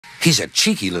He's a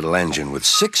cheeky little engine with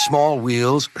 6 small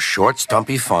wheels, a short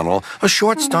stumpy funnel, a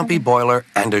short stumpy boiler,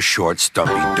 and a short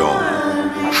stumpy dome.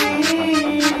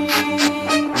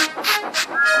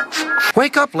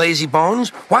 Wake up, lazy bones.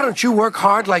 Why don't you work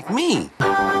hard like me?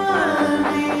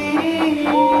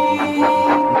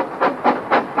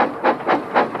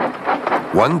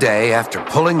 One day, after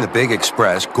pulling the big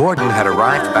express, Gordon had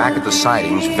arrived back at the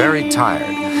sidings very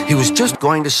tired. He was just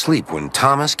going to sleep when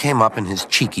Thomas came up in his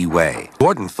cheeky way.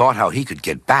 Gordon thought how he could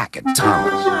get back at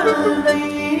Thomas.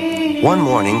 One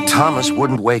morning, Thomas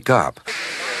wouldn't wake up.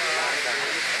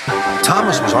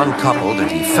 Thomas was uncoupled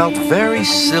and he felt very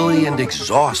silly and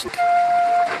exhausted.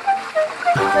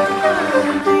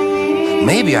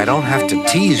 Maybe I don't have to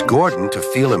tease Gordon to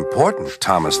feel important,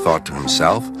 Thomas thought to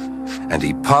himself. And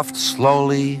he puffed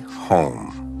slowly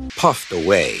home, puffed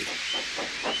away.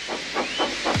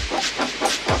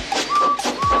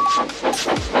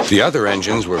 The other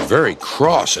engines were very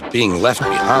cross at being left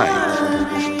behind.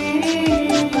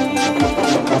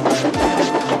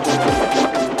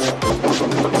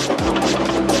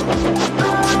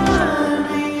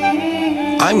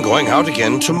 I'm going out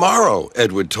again tomorrow,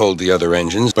 Edward told the other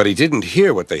engines, but he didn't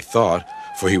hear what they thought,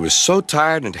 for he was so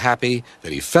tired and happy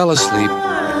that he fell asleep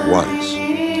at once.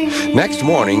 Next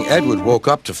morning, Edward woke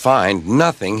up to find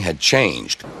nothing had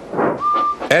changed.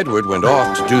 Edward went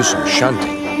off to do some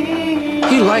shunting.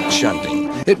 He liked shunting.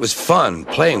 It was fun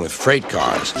playing with freight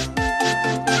cars.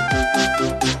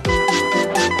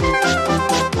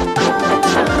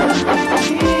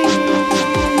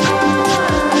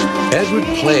 Edward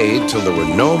played till there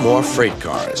were no more freight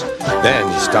cars. Then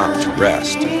he stopped to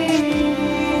rest.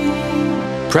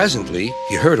 Presently,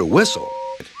 he heard a whistle.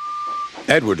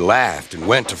 Edward laughed and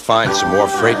went to find some more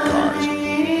freight cars.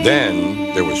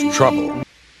 Then there was trouble.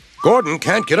 Gordon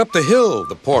can't get up the hill,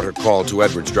 the porter called to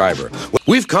Edward's driver.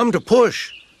 We've come to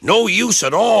push. No use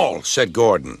at all, said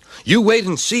Gordon. You wait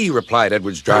and see, replied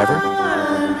Edward's driver.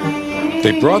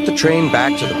 They brought the train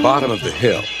back to the bottom of the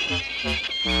hill.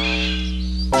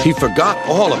 He forgot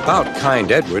all about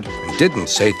kind Edward and didn't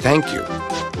say thank you.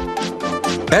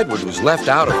 Edward was left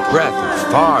out of breath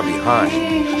and far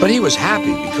behind, but he was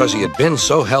happy because he had been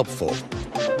so helpful.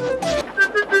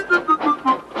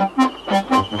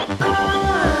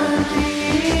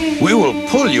 We will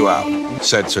pull you out,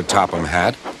 said Sir Topham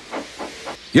Hatt.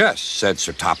 Yes, said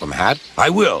Sir Topham Hatt, I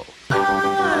will.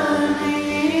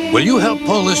 Will you help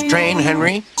pull this train,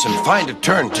 Henry? And find a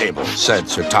turntable, said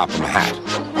Sir Topham Hatt.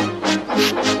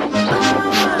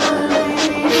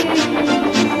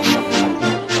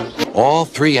 All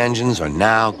 3 engines are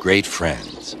now great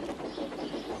friends.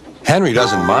 Henry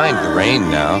doesn't mind the rain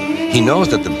now. He knows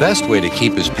that the best way to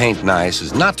keep his paint nice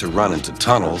is not to run into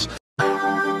tunnels,